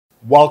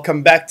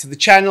Welcome back to the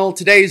channel.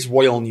 Today's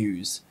royal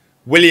news.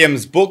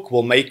 William's book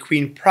will make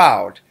Queen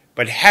proud,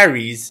 but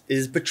Harry's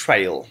is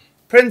betrayal.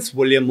 Prince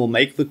William will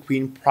make the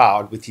Queen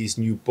proud with his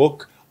new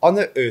book on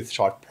the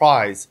Earthshot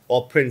Prize,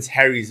 while Prince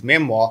Harry's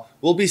memoir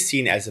will be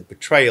seen as a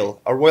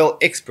betrayal, a royal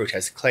expert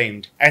has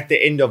claimed. At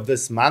the end of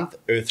this month,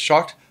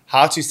 Earthshot: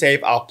 How to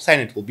Save Our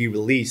Planet will be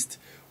released,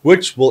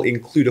 which will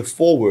include a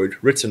foreword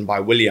written by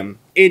William.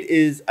 It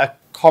is a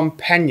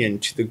companion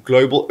to the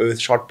Global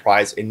Earthshot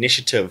Prize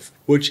initiative,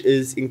 which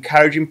is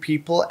encouraging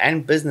people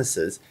and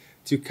businesses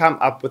to come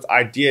up with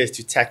ideas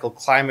to tackle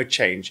climate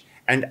change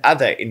and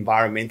other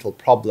environmental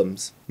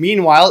problems.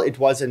 Meanwhile, it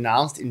was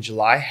announced in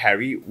July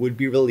Harry would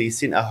be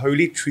releasing a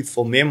wholly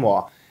truthful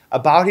memoir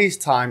about his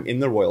time in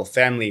the royal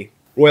family.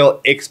 Royal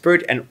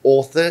expert and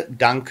author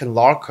Duncan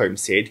Larcombe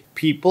said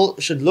people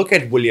should look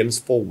at William's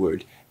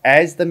foreword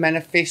as the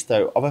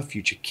manifesto of a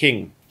future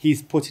king.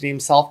 He's putting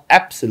himself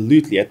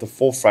absolutely at the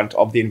forefront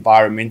of the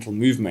environmental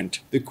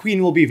movement. The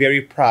Queen will be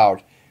very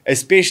proud,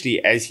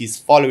 especially as he's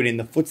following in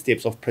the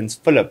footsteps of Prince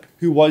Philip,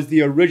 who was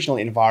the original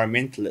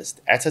environmentalist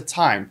at a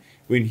time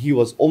when he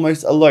was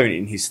almost alone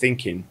in his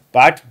thinking.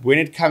 But when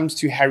it comes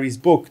to Harry's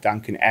book,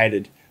 Duncan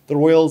added, the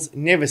royals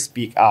never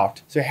speak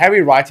out, so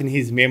Harry writing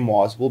his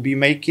memoirs will be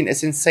making a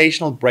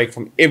sensational break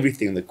from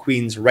everything the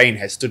Queen's reign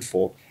has stood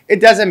for. It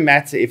doesn't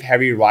matter if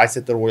Harry writes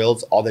that the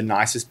royals are the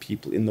nicest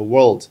people in the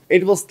world.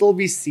 It will still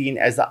be seen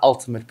as the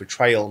ultimate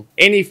betrayal.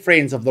 Any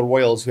friends of the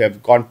royals who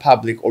have gone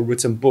public or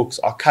written books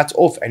are cut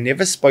off and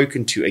never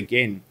spoken to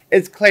again.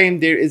 It's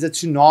claimed there is a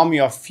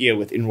tsunami of fear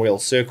within royal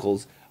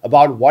circles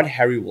about what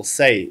Harry will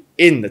say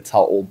in the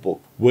Tell-All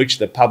book, which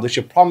the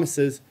publisher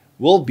promises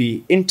will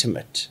be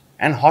intimate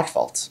and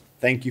heartfelt.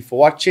 Thank you for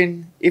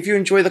watching. If you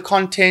enjoy the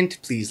content,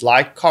 please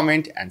like,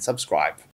 comment, and subscribe.